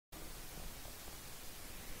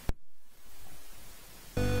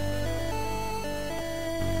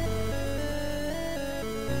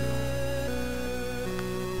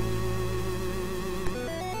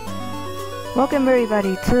Welcome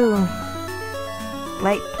everybody to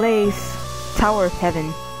Light Plays Tower of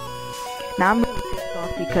Heaven. Now I'm really pissed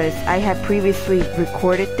off because I have previously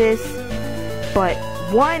recorded this, but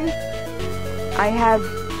one, I have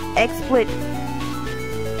XSplit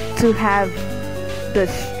to have the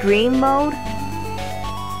stream mode,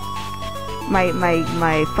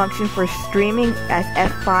 my function for streaming as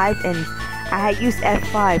F5, and I had used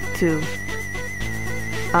F5 to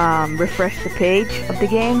refresh the page of the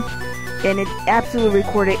game, and it absolutely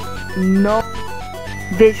recorded no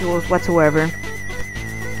visuals whatsoever.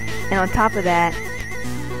 And on top of that,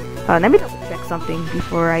 let me double check something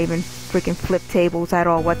before I even freaking flip tables at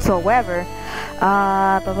all whatsoever.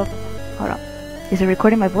 Hold up, is it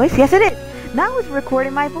recording my voice? Yes, it is. Now it's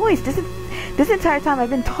recording my voice. This entire time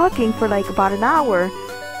I've been talking for like about an hour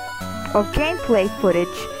of gameplay footage,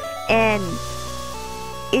 and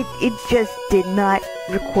it just did not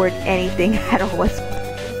record anything at all. It's a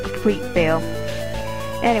complete fail.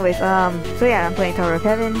 Anyways, so yeah, I'm playing Tower of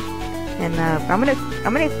Heaven, and I'm gonna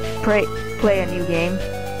play a new game.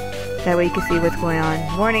 That way you can see what's going on.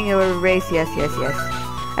 Warning, you were erased. Yes.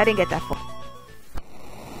 I didn't get that far.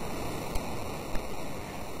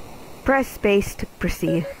 Press space to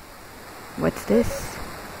proceed. What's this?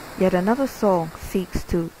 Yet another soul seeks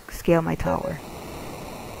to scale my tower.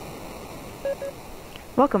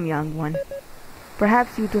 Welcome, young one.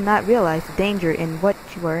 Perhaps you do not realize the danger in what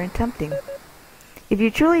you are attempting. If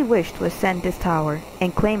you truly wish to ascend this tower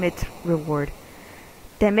and claim its reward,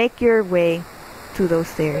 then make your way to those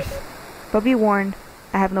stairs. But be warned,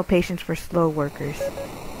 I have no patience for slow workers.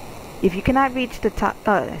 If you cannot reach the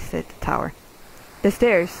the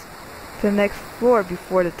stairs, to the next floor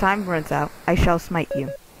before the time runs out, I shall smite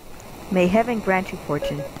you. May heaven grant you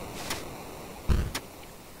fortune.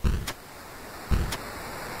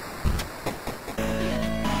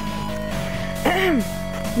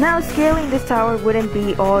 Now, scaling this tower wouldn't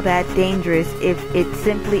be all that dangerous if it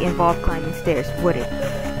simply involved climbing stairs, would it?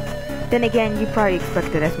 Then again, you probably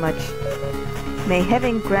expected as much. May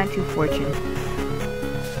heaven grant you fortune.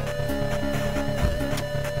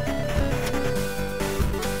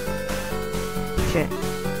 Shit.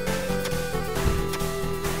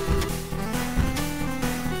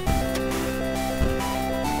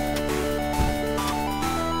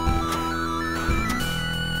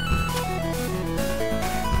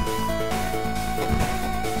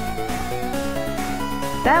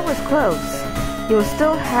 That was close. You'll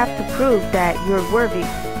still have to prove that you're worthy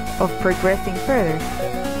of progressing further.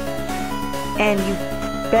 And you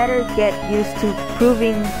better get used to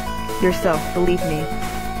proving yourself, believe me.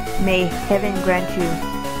 May heaven grant you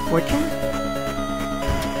fortune?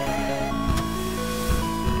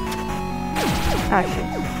 Oh shit.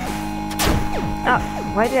 Oh,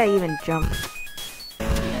 why did I even jump?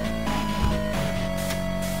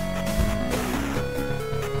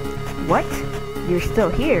 What? You're still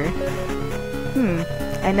here?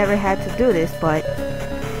 I never had to do this, but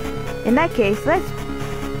in that case, let's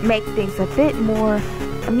make things a bit more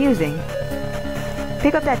amusing.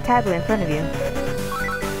 Pick up that tablet in front of you.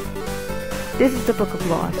 This is the Book of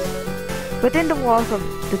Laws. Within the walls of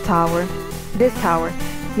this tower,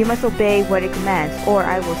 you must obey what it commands, or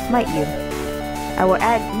I will smite you. I will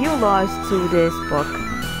add new laws to this book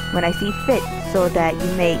when I see fit, so that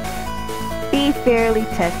you may be fairly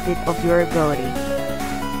tested of your ability.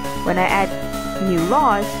 When I add new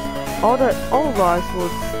laws, all the old laws will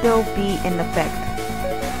still be in effect.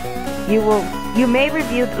 You may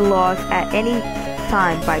review the laws at any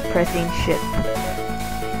time by pressing Shift.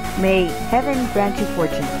 May heaven grant you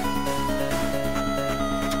fortune.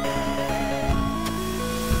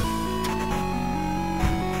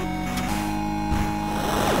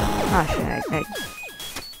 Oh shit,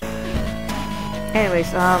 anyways,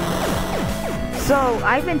 so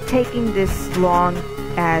I've been taking this long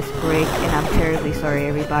ass break, and I'm terribly sorry,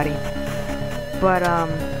 everybody. But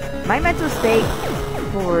my mental state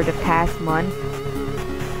for the past month,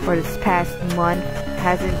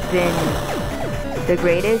 hasn't been the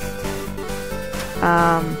greatest.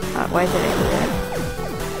 Why did I do that?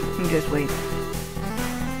 Let me just wait.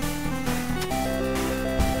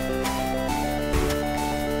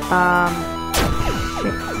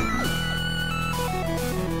 Shit.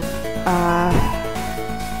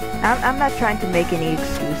 I'm not trying to make any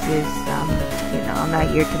excuses. You know, I'm not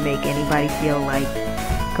here to make anybody feel like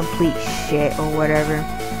complete shit or whatever.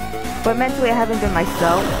 But mentally, I haven't been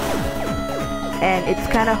myself, and it's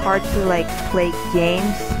kind of hard to like play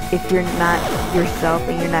games if you're not yourself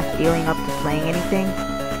and you're not feeling up to playing anything.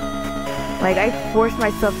 Like, I forced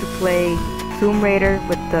myself to play Tomb Raider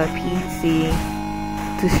with the PC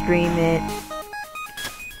to stream it.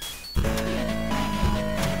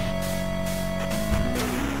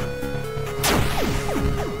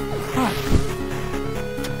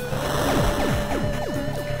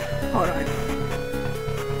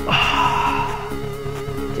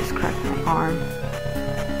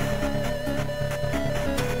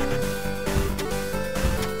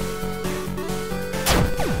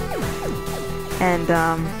 And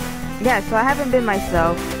yeah, so I haven't been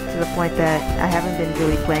myself to the point that I haven't been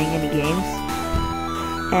really playing any games.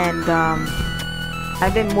 And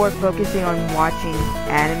I've been more focusing on watching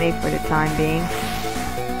anime for the time being.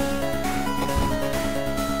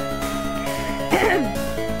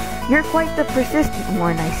 You're quite the persistent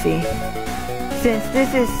one, I see. Since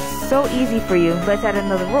this is so easy for you, let's add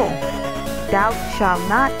another rule. Thou shalt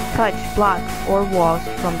not touch blocks or walls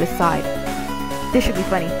from the side. This should be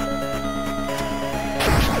funny.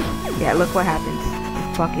 Yeah, look what happens.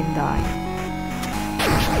 You fucking die.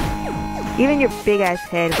 Even your big ass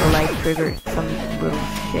head will like trigger some little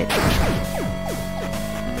shit.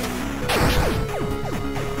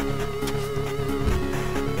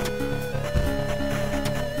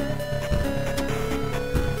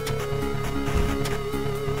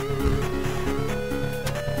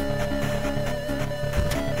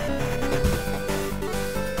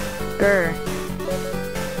 Grr.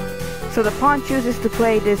 So the pawn chooses to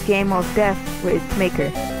play this game of death with its maker.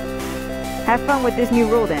 Have fun with this new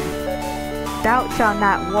rule then. Thou shalt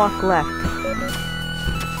not walk left.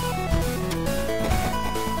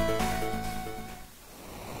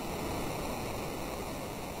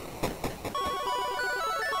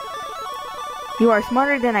 You are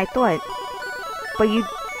smarter than I thought, but you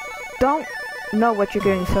don't know what you're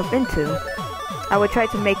getting yourself into. I will try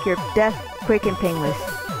to make your death quick and painless.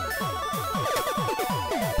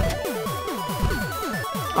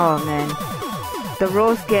 Oh man, the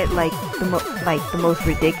rules get like the most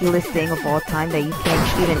ridiculous thing of all time that you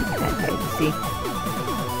can't even see,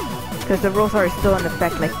 because the rules are still in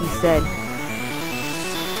effect, like he said.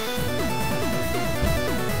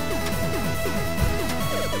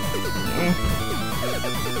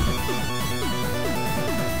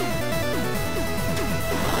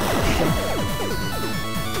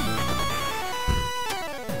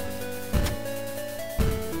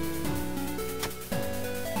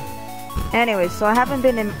 Anyway, so I haven't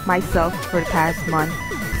been in myself for the past month,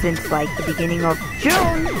 since like the beginning of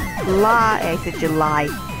July,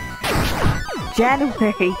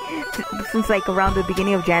 January, since like around the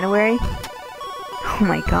beginning of January. Oh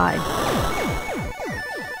my god.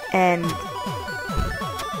 And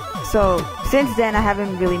so since then I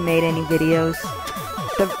haven't really made any videos.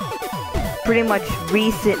 The pretty much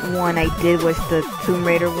recent one I did was the Tomb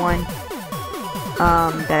Raider one,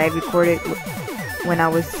 that I recorded when I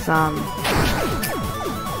was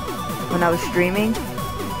streaming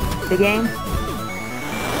the game.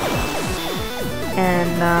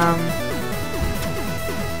 And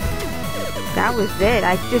that was it.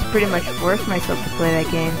 I just pretty much forced myself to play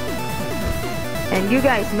that game. And you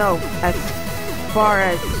guys know, as far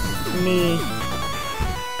as me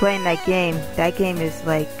playing that game is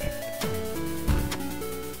like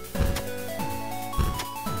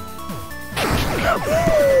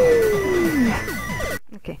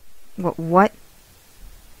okay. What?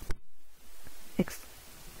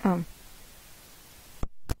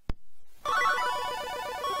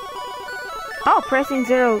 Oh, pressing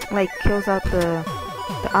 0 like kills out the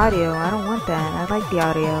audio. I don't want that. I like the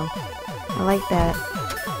audio. I like that.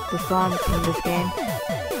 The songs in this game.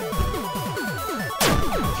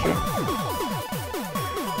 Shit.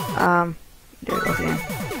 There it goes again.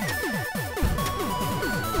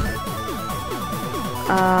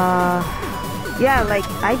 Yeah, like,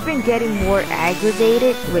 I've been getting more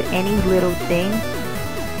aggravated with any little thing.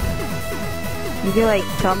 You can, like,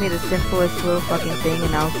 tell me the simplest little fucking thing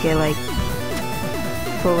and I'll get, like,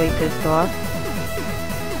 totally pissed off.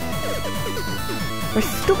 Or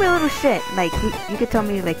stupid little shit. Like, you could tell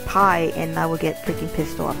me, like, pie and I will get freaking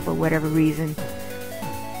pissed off for whatever reason.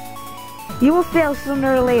 You will fail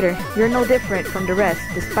sooner or later. You're no different from the rest,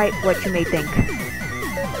 despite what you may think.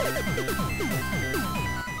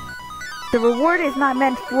 The reward is not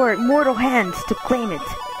meant for mortal hands to claim it.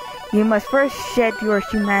 You must first shed your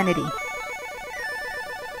humanity.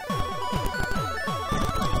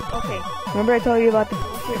 Okay, remember I told you about the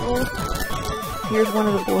bullshit rules? Here's one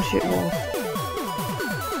of the bullshit rules.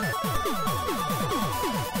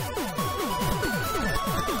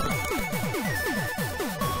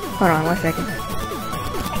 Hold on 1 second.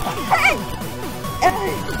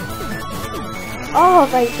 Oh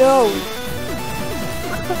my nose!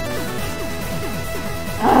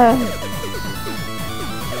 Oh,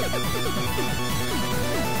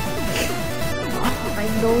 my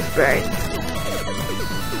nose burns.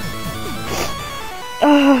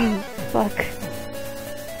 Oh, fuck.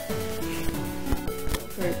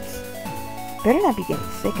 Hurts. Better not be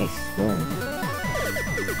getting sick, I swear.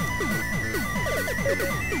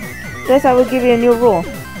 Thus I will give you a new rule.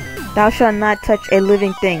 Thou shalt not touch a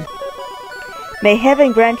living thing. May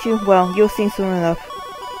heaven grant you, well, you'll see soon enough.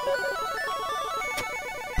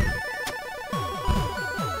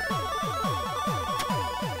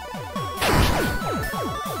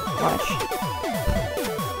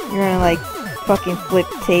 fucking flip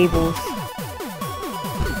tables.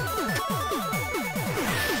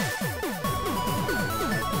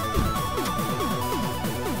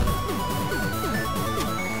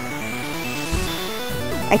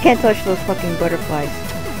 I can't touch those fucking butterflies.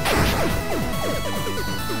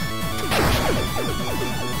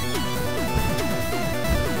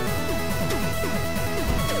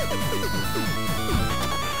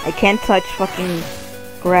 I can't touch fucking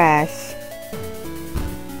grass.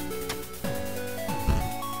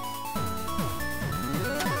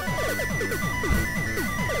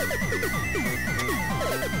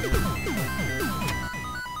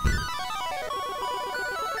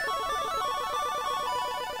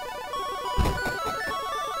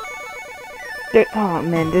 Oh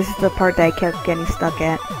man, this is the part that I kept getting stuck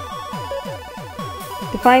at.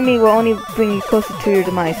 To find me will only bring you closer to your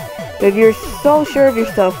demise. But if you're so sure of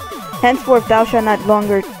yourself, henceforth thou shalt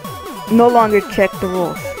no longer check the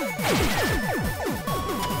rules.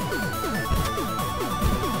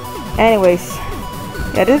 Anyways,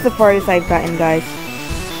 yeah, this is the farthest I've gotten, guys.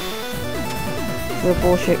 The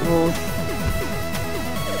bullshit rules.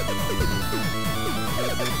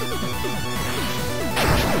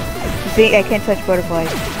 See, I can't touch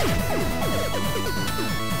butterflies.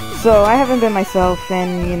 So I haven't been myself,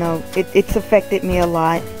 and you know, it's affected me a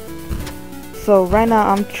lot. So right now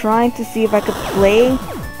I'm trying to see if I could play,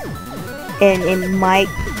 and it might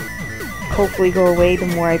hopefully go away the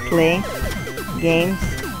more I play games.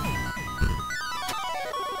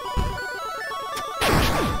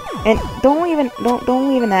 And don't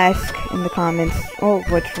even ask in the comments, oh,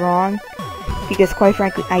 what's wrong? Because quite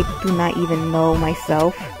frankly, I do not even know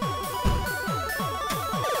myself.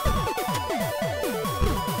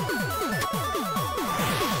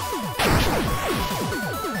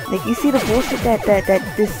 Like, you see the bullshit that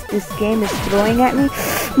this game is throwing at me?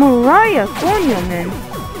 Mariah, coño, man.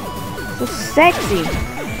 So sexy.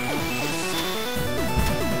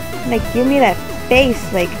 Like, give me that face,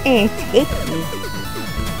 like, take me.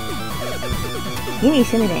 Give me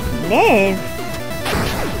some of that love.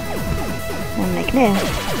 I'm like, no.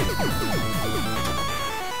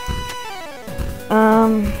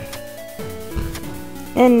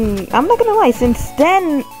 And I'm not gonna lie, since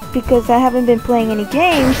then, because I haven't been playing any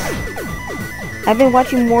games, I've been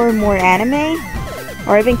watching more and more anime,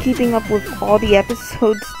 or I've been keeping up with all the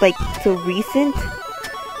episodes, like, till recent.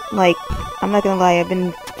 Like, I'm not gonna lie, I've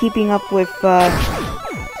been keeping up with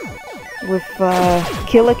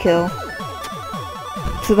Kill la Kill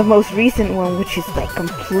to the most recent one, which is, like,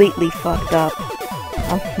 completely fucked up.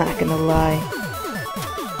 I'm not gonna lie.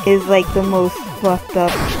 It's, like, the most fucked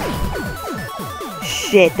up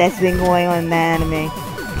shit that's been going on in the anime.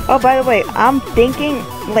 Oh, by the way, I'm thinking,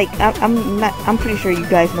 like, I'm pretty sure you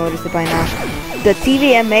guys noticed it by now. The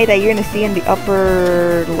TVMA that you're gonna see in the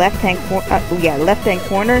upper left-hand corner, left-hand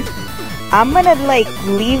corner, I'm gonna, like,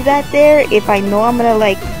 leave that there if I know I'm gonna,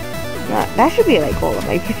 like, that should be, like, all of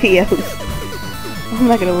my videos. I'm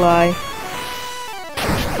not gonna lie.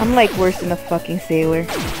 I'm, like, worse than a fucking sailor.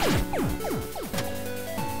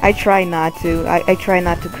 I try not to. I try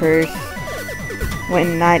not to curse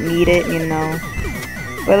when not needed, you know.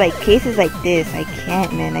 But like cases like this, I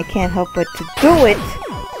can't, man. I can't help but to do it.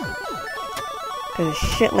 Cause of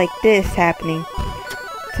shit like this happening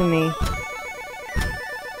to me.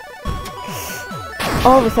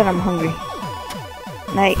 All of a sudden I'm hungry.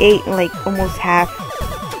 And I ate like almost half,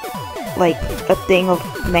 like a thing of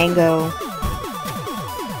mango.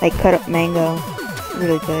 Like cut up mango. It's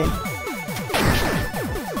really good.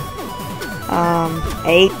 I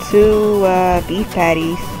ate 2 beef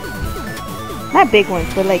patties. Not big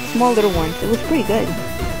ones, but like small little ones. It was pretty good.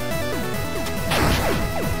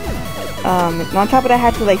 On top of that, I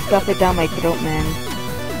had to like stuff it down my throat, man.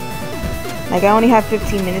 Like I only have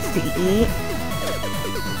 15 minutes to eat.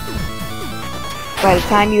 By the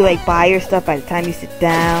time you like buy your stuff, by the time you sit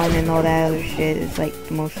down and all that other shit, it's like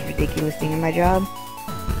the most ridiculous thing in my job.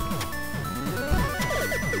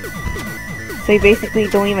 So you basically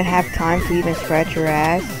don't even have time to even scratch your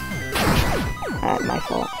ass. That's my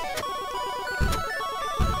fault.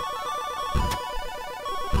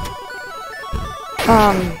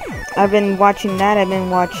 I've been watching that. I've been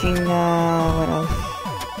watching, what else?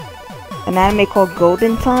 An anime called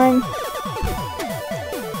Golden Time.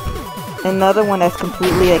 Another one that's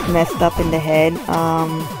completely, like, messed up in the head.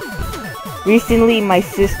 Recently, My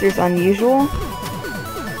Sister's Unusual.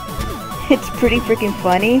 It's pretty freaking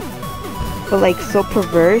funny, but, like, so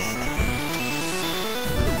perverse.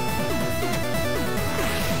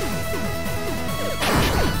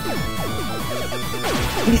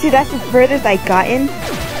 You see, that's the furthest I gotten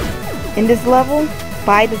in this level,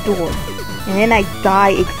 by the door. And then I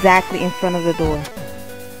die exactly in front of the door.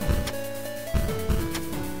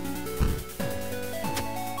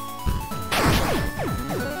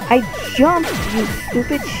 I jumped, you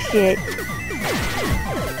stupid shit.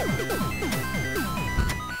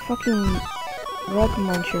 Fucking rug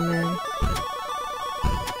muncher, man.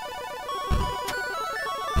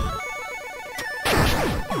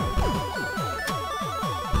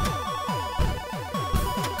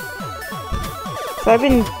 So I've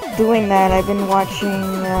been doing that. I've been watching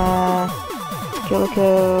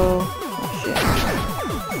Kilico. Oh shit.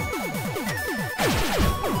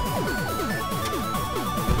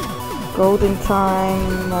 Golden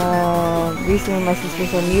Time. Recently My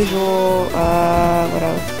Sister's Unusual. What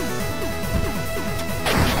else?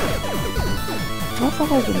 What else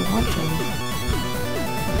have I been watching?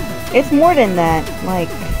 It's more than that.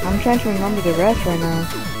 Like, I'm trying to remember the rest right now.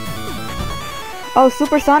 Oh,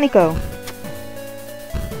 Supersonico.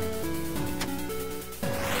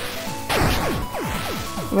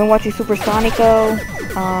 I've been watching Supersonico,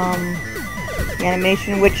 the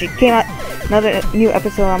animation, which it came out, another new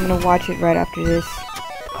episode. I'm gonna watch it right after this.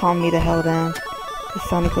 Calm me the hell down, because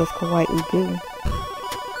Sonico's kawaii ugu.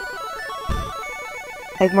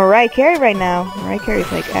 Like Mariah Carey right now. Mariah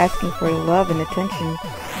Carey's like asking for love and attention.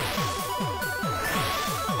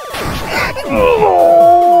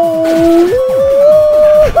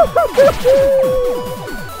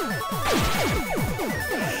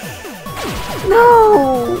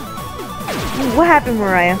 No! What happened,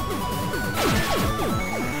 Mariah?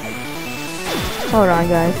 Hold on,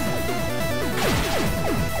 guys.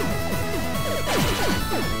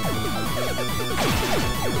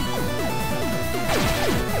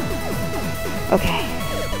 Okay.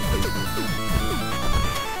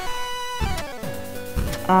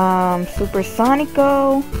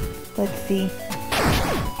 Supersonico. Let's see.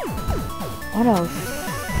 What else?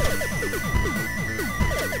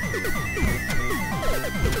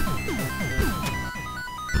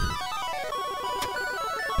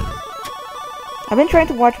 I've been trying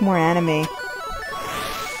to watch more anime.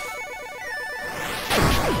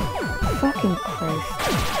 Fucking Christ.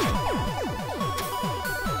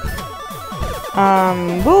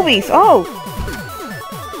 Movies! Oh!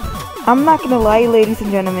 I'm not gonna lie, ladies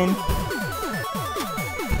and gentlemen.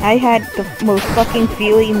 I had the most fucking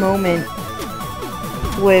feely moment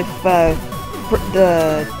with,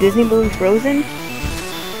 the Disney movie Frozen.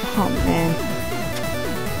 Oh, man.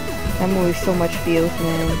 That movie so much feels,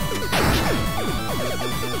 man.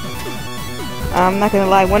 I'm not gonna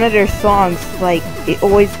lie, one of their songs, like, it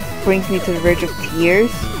always brings me to the verge of tears.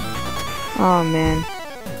 Oh man,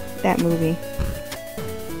 that movie.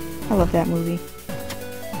 I love that movie.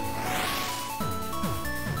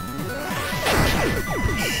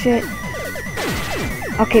 Shit.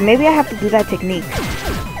 Okay, maybe I have to do that technique.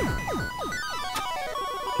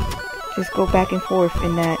 Just go back and forth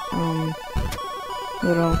in that,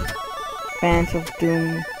 little Fans of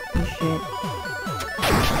Doom and shit.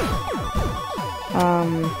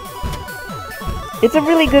 It's a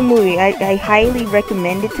really good movie. I highly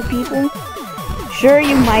recommend it to people. Sure,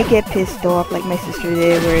 you might get pissed off like my sister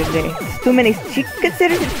did, where there's too many. She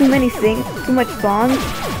considers it too much songs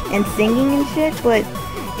and singing and shit. But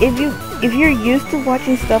if you're used to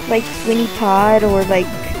watching stuff like Sweeney Todd or like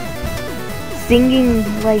singing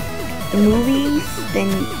like movies, then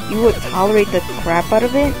you would tolerate the crap out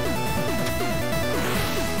of it.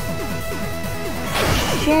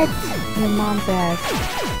 Shit. Your mom's ass.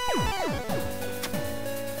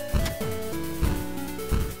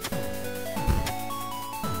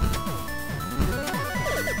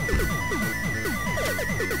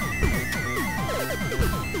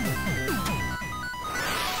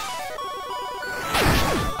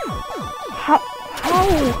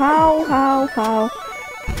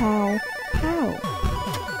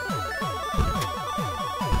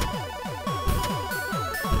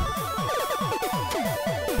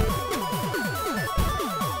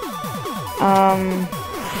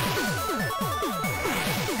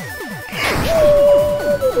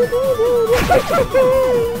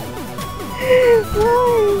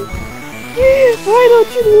 Why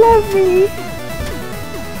don't you love me?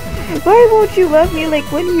 Why won't you love me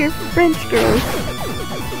like one of your French girls?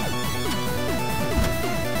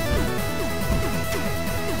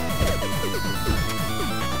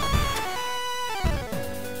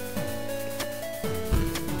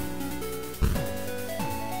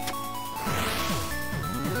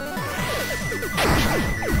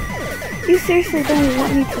 You seriously don't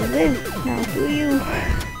want me to live now, do you?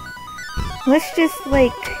 Let's just,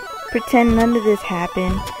 like, pretend none of this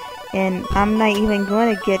happened, and I'm not even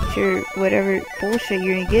going to get your whatever bullshit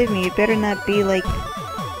you're going to give me. It better not be, like,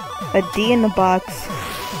 A D in the box.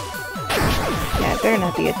 Yeah, it better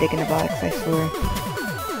not be a dick in the box, I swear.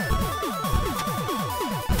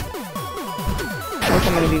 Else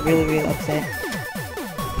I'm gonna be really, really upset.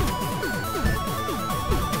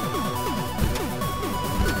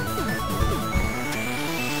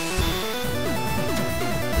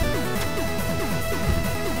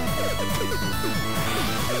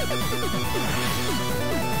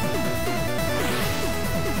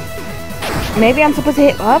 Maybe I'm supposed to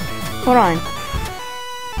hit up? Hold on.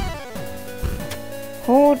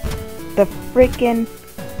 Hold the freaking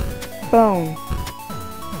phone.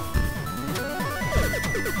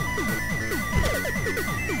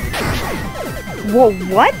 Whoa,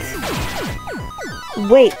 what?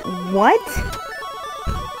 Wait, what?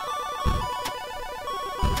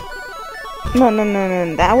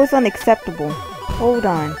 No, that was unacceptable. Hold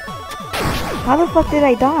on. How the fuck did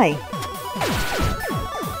I die?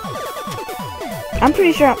 I'm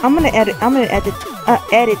pretty sure I'm gonna edit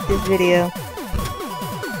this video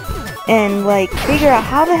and like figure out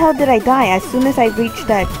how the hell did I die as soon as I reached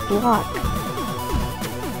that block.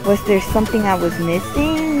 Was there something I was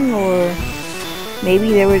missing, or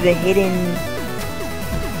maybe there was a hidden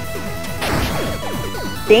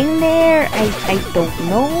thing there? I don't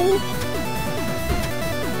know.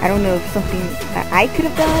 I don't know if something that I could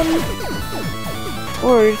have done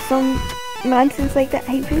or some nonsense like that.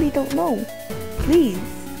 I really don't know. Please,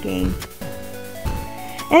 game.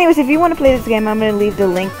 Anyways, if you want to play this game, I'm going to leave the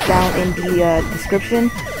link down in the description.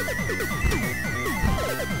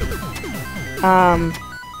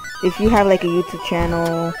 If you have like a YouTube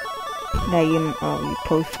channel that you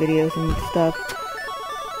post videos and stuff.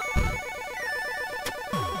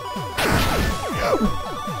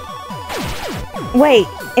 Wait,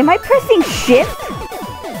 am I pressing shift?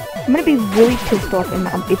 I'm going to be really pissed off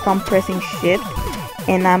if I'm pressing shift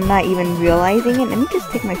and I'm not even realizing it. Let me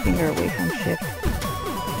just take my finger away from shift.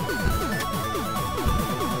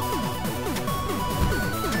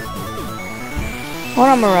 Hold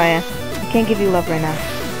on, Mariah. I can't give you love right now.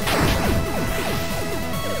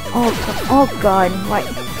 Oh God, why?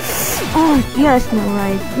 Oh yes,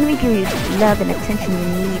 Mariah. Let me give you the love and attention you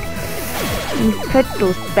need. You cut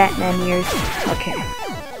those Batman ears. Okay,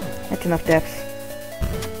 that's enough deaths.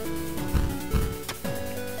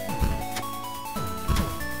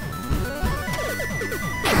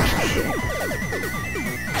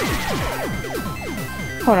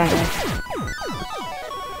 Hold on, guys.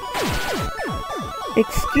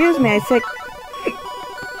 Excuse me, I said...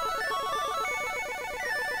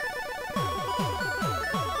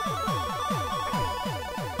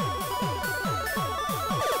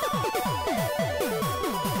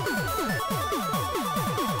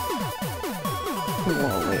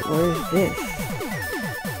 Whoa, wait, where is this?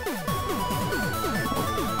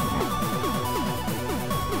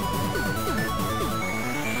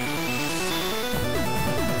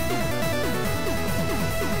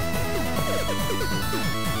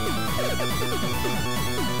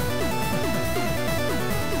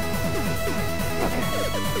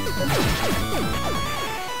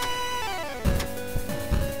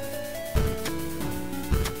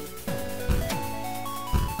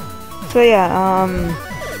 So yeah,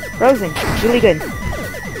 Frozen, really good.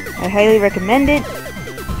 I highly recommend it,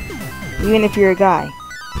 even if you're a guy.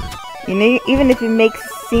 You know, even if it makes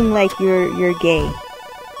it seem like you're gay.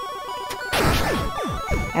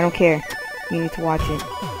 I don't care. You need to watch it.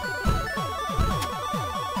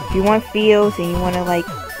 If you want feels and you want to like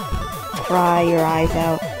cry your eyes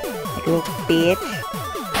out like a little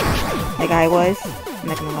bitch, like I was, I'm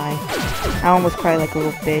not gonna lie. I almost cried like a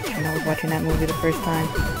little bitch when I was watching that movie the first time.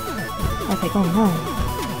 I was like, oh no.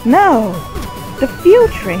 No! The fuel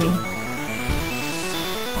train!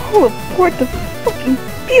 Who will abort the fucking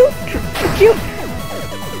fuel train?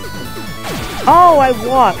 Oh, I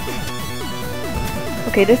walked!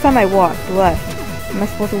 Okay, this time I walked left. I'm not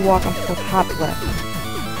supposed to walk, I'm supposed to hop left.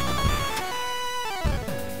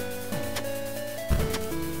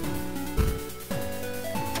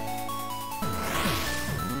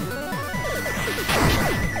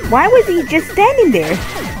 Why was he just standing there?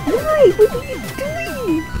 Why? What were you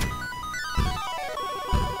doing?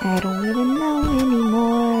 I don't even know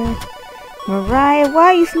anymore. Mariah, why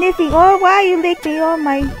are you sniffing? Oh, why are you licking on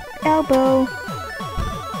my elbow?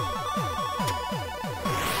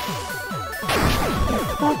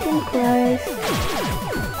 Fucking Christ.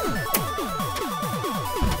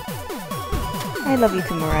 I love you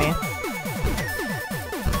too, Mariah.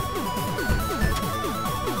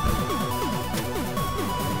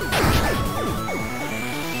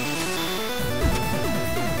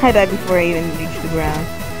 I died before I even reached the ground,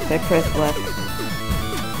 so I pressed left.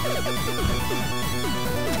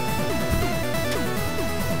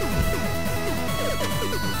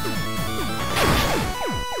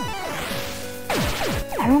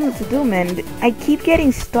 I don't know what to do, man. I keep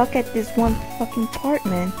getting stuck at this one fucking part,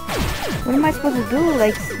 man. What am I supposed to do?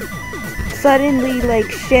 Like, suddenly,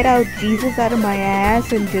 like, shit out Jesus out of my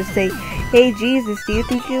ass and just say, hey, Jesus, do you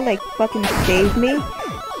think you, like, fucking save me?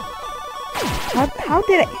 How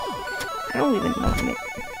did I don't even know, man.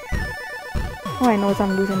 All I know is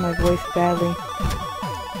I'm losing my voice badly.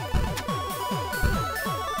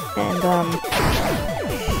 And,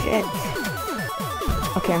 shit.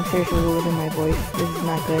 Okay, I'm seriously losing my voice. This is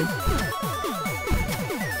not good.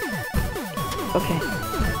 Okay.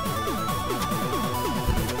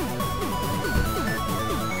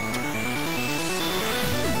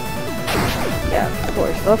 Yeah, of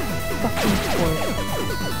course. Of fucking course.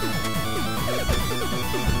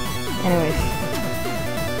 Anyways.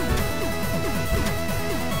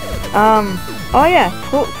 Oh yeah,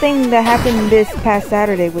 cool thing that happened this past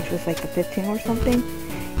Saturday, which was like the 15th or something.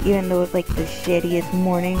 Even though it's like the shittiest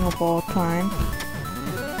morning of all time.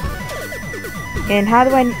 And how do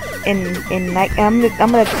I, and like, I'm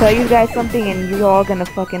gonna tell you guys something and you're all gonna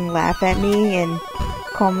fucking laugh at me and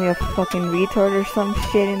call me a fucking retard or some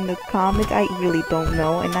shit in the comments. I really don't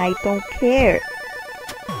know and I don't care.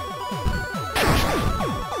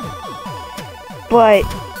 But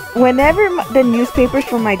whenever the newspapers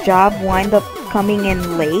for my job wind up coming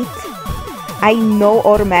in late, I know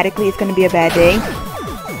automatically it's gonna be a bad day.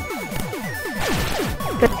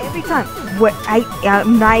 But every time,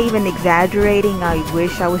 I'm not even exaggerating. I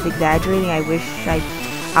wish I was exaggerating. I wish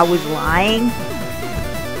I was lying.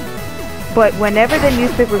 But whenever the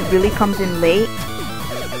newspaper really comes in late,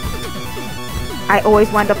 I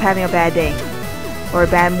always wind up having a bad day. Or a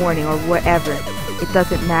bad morning, or whatever. It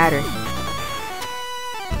doesn't matter.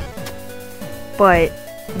 But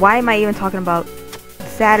why am I even talking about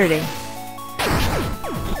Saturday?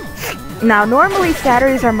 Now, normally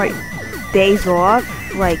Saturdays are my days off.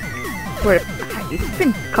 Like, it's been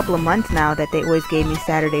a couple of months now that they always gave me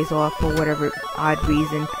Saturdays off for whatever odd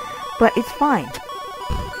reason. But it's fine.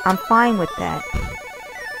 I'm fine with that.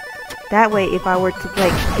 That way, if I were to,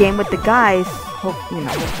 like, game with the guys, hopefully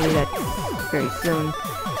that's very soon.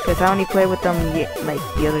 Because I only played with them, like,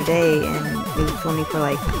 the other day, and it was only for,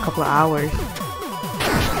 like, a couple of hours.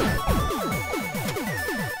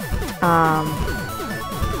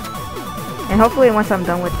 And hopefully once I'm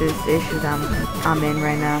done with this issue that I'm in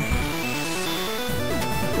right now,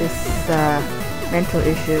 this mental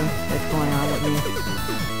issue that's going on with me,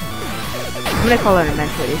 I'm gonna call it a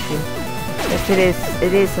mental issue. Yes,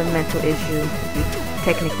 it is a mental issue if you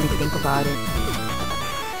technically think about it.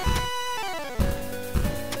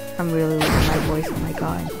 I'm really losing my voice, oh my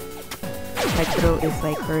god. My throat is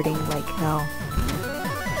like hurting like hell.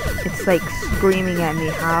 It's like screaming at me,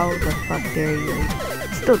 how the fuck dare you?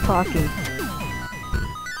 It's still talking.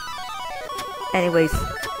 Anyways,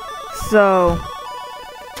 so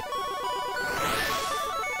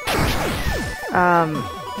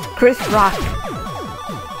Chris Rock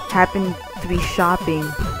happened to be shopping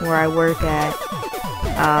where I work at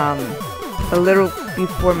a little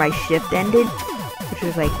before my shift ended, which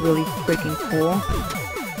was like really freaking cool.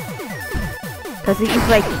 Cause he's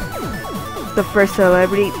like the first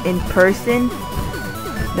celebrity in person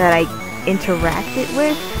that I interacted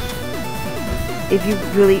with. If you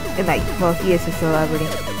really like, well, he is a celebrity.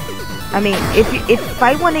 I mean, if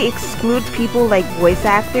I want to exclude people like voice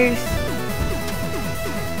actors.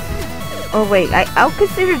 Oh wait, I'll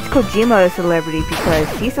consider Kojima a celebrity because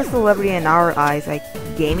he's a celebrity in our eyes, like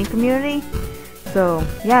gaming community. So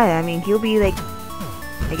yeah, I mean he'll be like,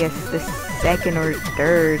 I guess the second or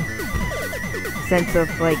third sense of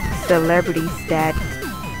like celebrity stat.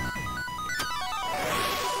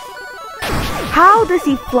 How does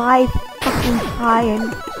he fly fucking high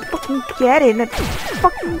and fucking get it?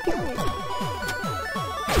 Fucking get it.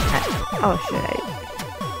 Oh shit!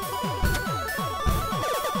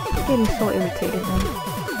 I'm getting so irritated now.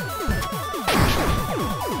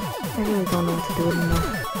 I really don't know what to do anymore.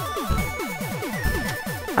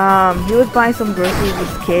 He was buying some groceries with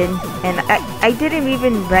his kid, and I didn't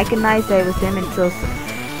even recognize that it was him until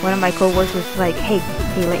one of my coworkers was like, "Hey,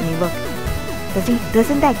 let me look.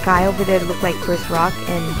 Doesn't that guy over there look like Chris Rock?"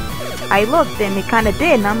 And I looked, and it kind of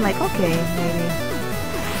did, and I'm like, okay,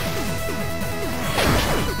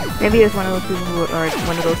 maybe it's one of those people who are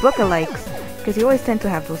one of those lookalikes, because you always tend to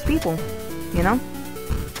have those people, you know.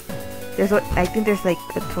 I think there's like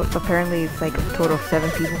apparently it's like a total of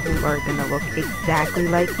 7 people who are gonna look exactly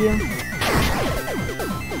like you.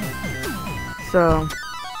 So,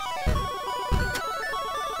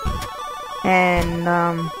 and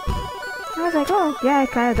I was like, oh yeah,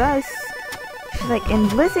 it kind of does. She's like,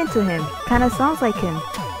 and listen to him, kind of sounds like him.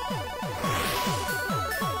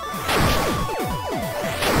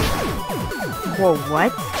 Whoa,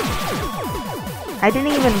 what? I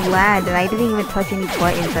didn't even land and I didn't even touch any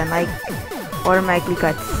buttons and I automatically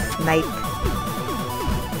got sniped.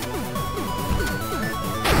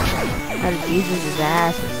 Out of Jesus'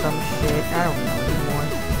 ass or some shit. I don't know anymore.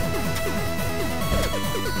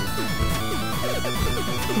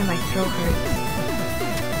 Yeah, my throat hurts.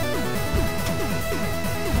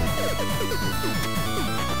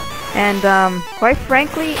 And quite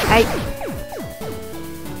frankly,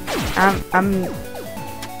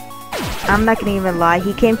 I'm not gonna even lie.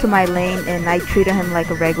 He came to my lane and I treated him like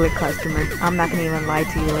a regular customer. I'm not gonna even lie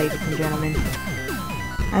to you, ladies and gentlemen.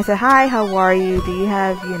 I said, hi, how are you? Do you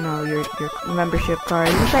have, you know, your membership card?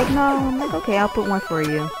 He's like, no. I'm like, okay, I'll put one for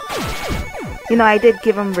you. You know, I did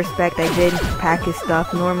give him respect. I did pack his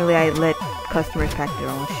stuff. Normally, I let customers pack their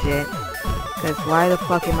own shit. Because why the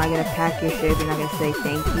fuck am I gonna pack your shit if you're not gonna say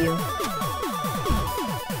thank you?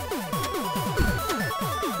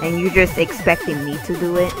 And you're just expecting me to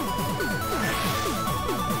do it?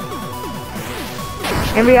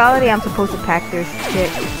 In reality, I'm supposed to pack their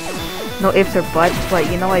shit. No ifs or buts, but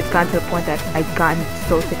you know, it's gotten to the point that I've gotten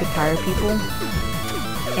so sick and tired of people.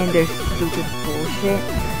 And their stupid bullshit.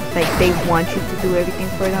 Like, they want you to do everything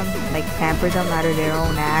for them. Like, pamper them out of their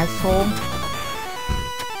own asshole.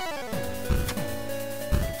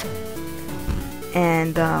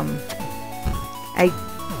 And, I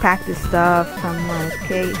packed the stuff. I'm like,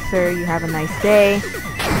 okay, sir, you have a nice day.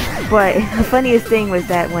 But the funniest thing was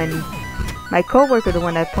that when my coworker, the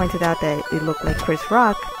one that pointed out that it looked like Chris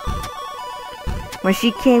Rock, when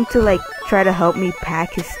she came to like try to help me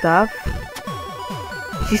pack his stuff,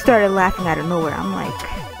 she started laughing out of nowhere. I'm like,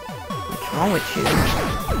 what's wrong with you?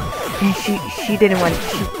 And she didn't want,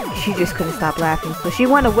 she just couldn't stop laughing. So she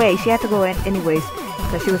went away. She had to go anyways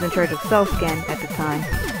because she was in charge of self-scan at the time.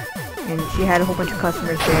 And she had a whole bunch of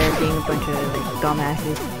customers there being a bunch of like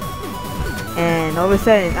dumbasses. And all of a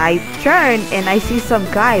sudden I turn and I see some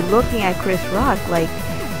guy looking at Chris Rock like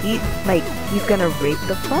he's gonna rape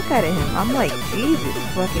the fuck out of him. I'm like, Jesus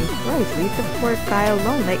fucking Christ, leave the poor guy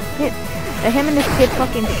alone. Like, let him and this kid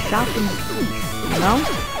fucking shop in peace, you know?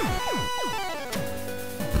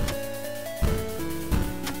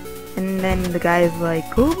 And then the guy's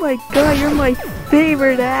like, oh my god, you're my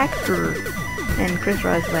favorite actor. And Chris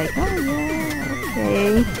Rock's like, oh yeah,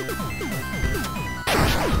 okay.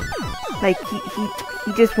 Like,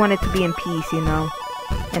 he just wanted to be in peace, you know?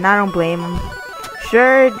 And I don't blame him.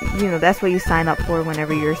 Sure, you know, that's what you sign up for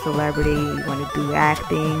whenever you're a celebrity. You want to do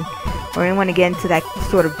acting. Or you want to get into that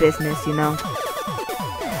sort of business, you know?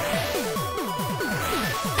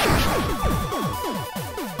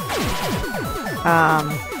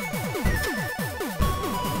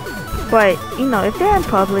 But, you know, if they're in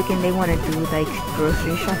public and they want to do, like,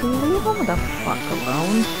 grocery shopping, leave them the fuck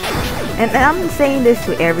alone. And I'm saying this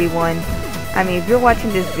to everyone. I mean, if you're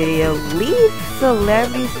watching this video, leave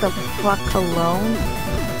celebrities the fuck alone.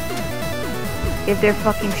 If they're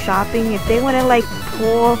fucking shopping, if they want to, like,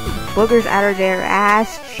 pull boogers out of their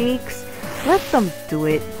ass cheeks, let them do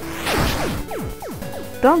it.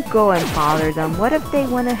 Don't go and bother them. What if they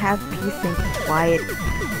want to have peace and quiet?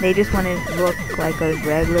 They just want to look like a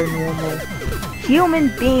regular, normal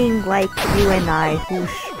human being like you and I, who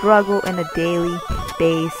struggle on a daily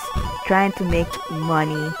basis, trying to make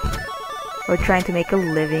money, or trying to make a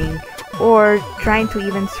living, or trying to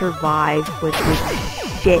even survive with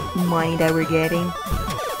this shit money that we're getting.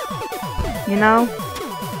 You know?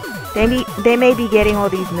 They may be getting all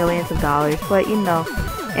these millions of dollars, but you know,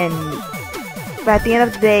 but at the end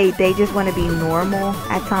of the day, they just want to be normal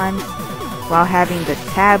at times, while having the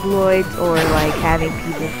tabloids or like having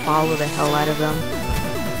people follow the hell out of them.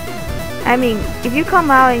 I mean, if you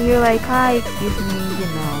come out and you're like, hi, excuse me, you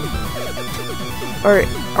know, or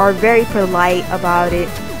are very polite about it,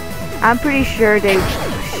 I'm pretty sure they,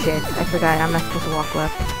 shit, I forgot, I'm not supposed to walk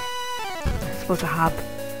left. I'm supposed to hop.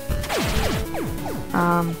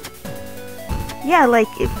 Yeah, like,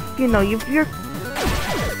 if, you know, if you're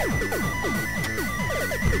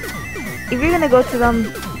gonna go to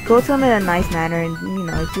them in a nice manner, and you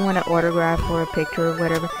know, if you want an autograph or a picture or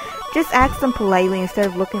whatever, just ask them politely instead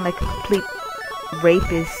of looking like a complete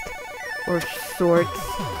rapist or sorts.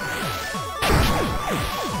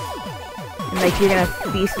 And like you're gonna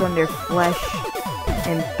feast on their flesh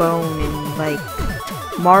and bone and like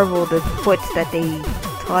marvel the foots that they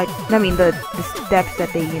touch. I mean the steps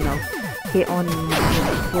that they, you know, hit on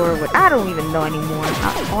the floor with. I don't even know anymore.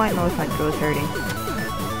 All I know is my throat's hurting,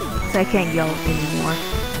 so I can't yell anymore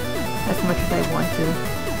as much as I want to.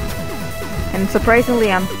 And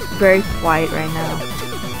surprisingly, I'm very quiet right now,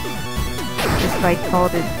 despite all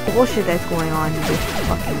the bullshit that's going on in this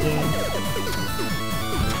fucking game.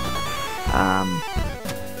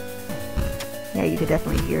 Yeah, you could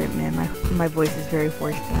definitely hear it, man. My voice is very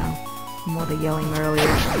hoarse now from all the yelling earlier.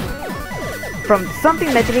 From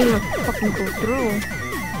something that didn't even fucking go through.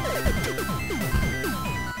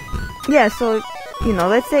 Yeah, so, you know,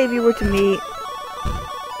 let's say if you were to meet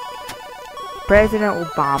President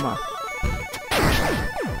Obama.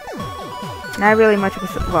 Not really much of a,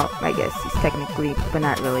 well, I guess he's technically, but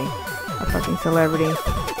not really, a fucking celebrity.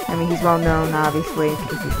 I mean, he's well known, obviously,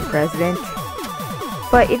 because he's the president.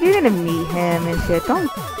 But if you're gonna meet him and shit, don't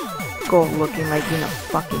go looking like you're gonna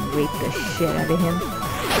fucking rape the shit out of him.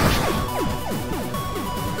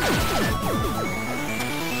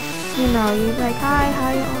 You know, you're like, hi,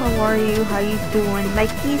 how are you, how you doing?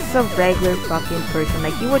 Like, he's a regular fucking person.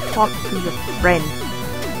 Like, you would talk to your friend.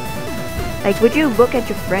 Like, would you look at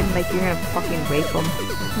your friend like you're gonna fucking rape him?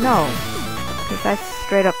 No. Because that's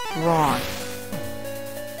straight up wrong.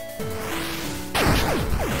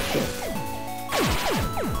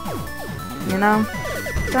 You know?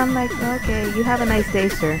 So I'm like, okay, you have a nice day,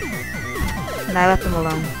 sir. And I left him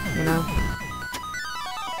alone, you know?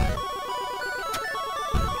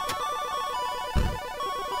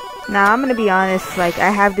 Now, I'm gonna be honest, like, I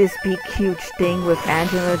have this big, huge thing with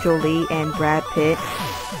Angelina Jolie and Brad Pitt.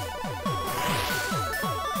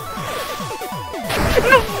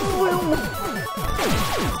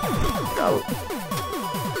 No.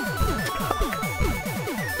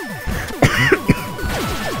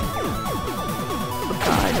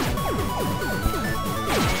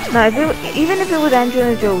 No, even if it was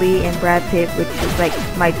Angelina Jolie and Brad Pitt, which is like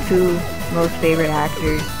my two most favorite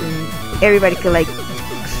actors, and everybody could like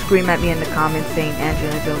scream at me in the comments saying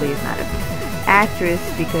Angelina Jolie is not an actress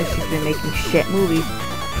because she's been making shit movies.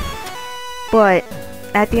 But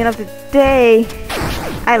at the end of the day,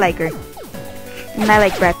 I like her, and I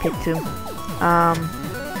like Brad Pitt too.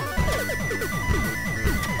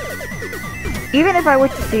 Even if I were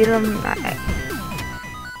to see them,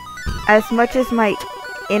 as much as my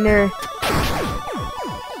inner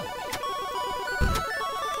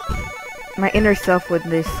self would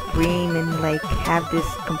just scream and like have this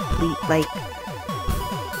complete like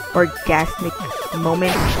orgasmic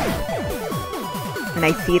moment when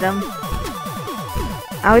I see them,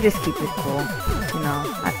 I would just keep it cool, you know.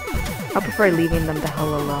 I prefer leaving them the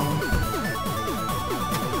hell alone.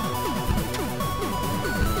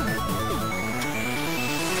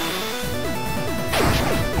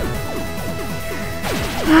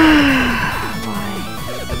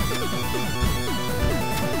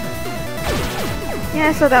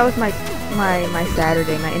 Yeah, so that was my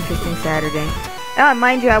Saturday, my interesting Saturday.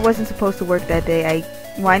 Mind you, I wasn't supposed to work that day. I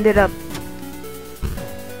winded up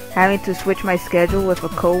having to switch my schedule with a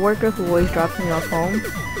coworker who always drops me off home.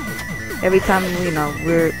 Every time, you know,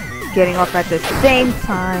 we're getting off at the same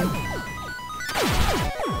time.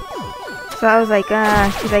 So I was like,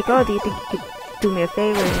 she's like, oh, do you think you could do me a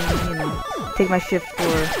favor and, you know, take my shift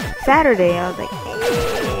for Saturday? I was like,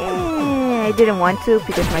 I didn't want to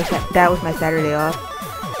because that was my Saturday off.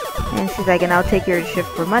 And she's like, and I'll take your shift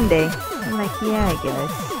for Monday. I'm like, yeah, I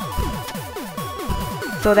guess.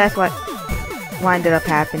 So that's what winded up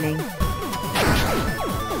happening.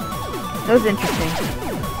 It was interesting.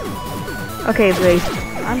 Okay, Blaze,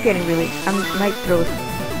 my throat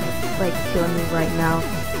is like killing me right now.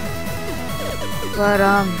 But,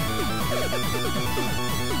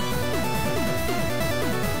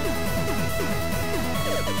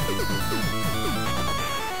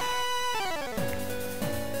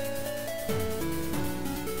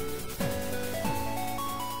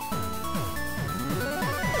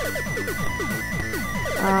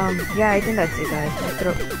 yeah, I think that's it, guys. My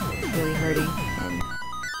throat is really hurting, and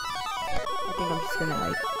I think I'm just gonna,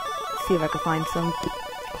 like, see if I can find some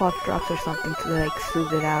cough drops or something to, like,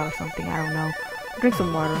 soothe it out or something. I don't know. Drink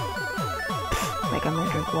some water. Like, I'm gonna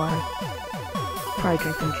drink water. Probably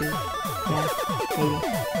drink some juice. Yeah, maybe.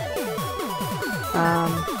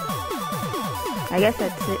 I guess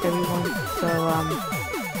that's it, everyone. So,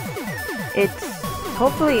 it's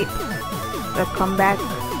hopefully a comeback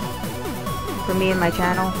for me and my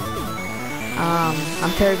channel.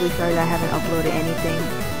 I'm terribly sorry that I haven't uploaded anything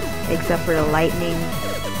except for the lightning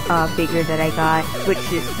figure that I got,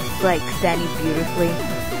 which is like standing beautifully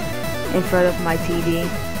in front of my TV,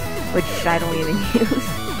 which I don't even use.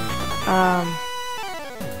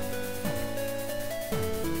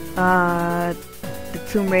 The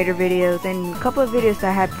Tomb Raider videos and a couple of videos that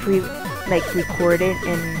I had recorded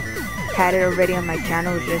and had it already on my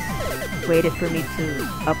channel, just waited for me to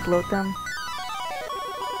upload them.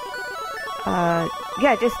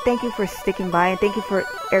 Yeah, just thank you for sticking by, and thank you for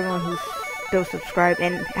everyone who's still subscribed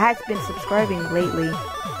and has been subscribing lately.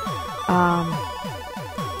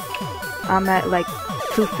 I'm at like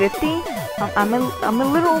 250. I'm a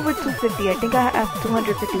little over 250. I think I have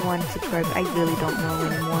 251 subscribers. I really don't know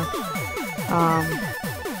anymore.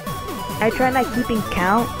 I try not keeping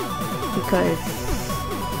count because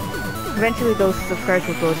eventually those subscribers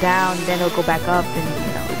will go down, then they'll go back up, and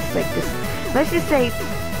you know, it's like this. Let's just say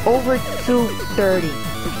over 230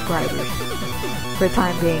 subscribers for the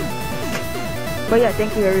time being. But yeah,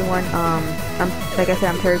 thank you everyone. Like I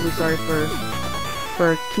said, I'm terribly sorry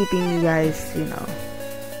for keeping you guys, you know,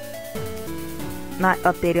 not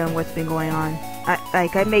updated on what's been going on.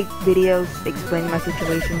 I make videos explaining my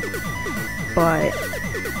situation, but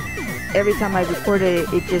every time I recorded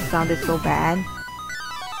it, it just sounded so bad.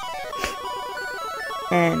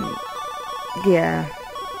 And yeah,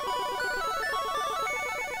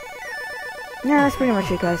 that's pretty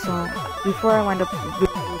much it, guys. So before I wind up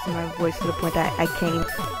losing my voice to the point that I can't even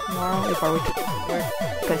tomorrow if I were to work,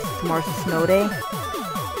 because tomorrow's a snow day,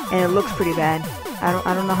 and it looks pretty bad. I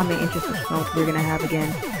don't know how many inches of snow we're gonna have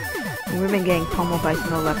again. We've been getting pummeled by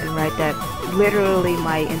snow left and right. That literally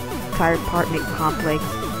my entire apartment complex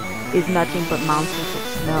is nothing but mountains of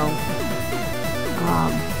snow.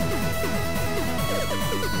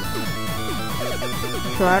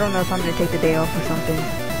 So I don't know if I'm gonna take the day off or something,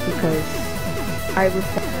 because I was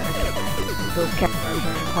those cat bars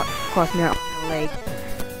are gonna cost me an arm and a leg.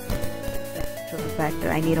 So the fact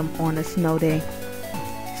that I need them on a snow day.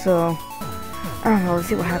 So I don't know. Let's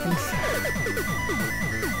see what happens.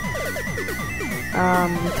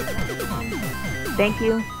 Thank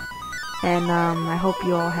you, and I hope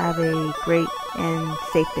you all have a great and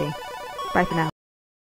safe day. Bye for now.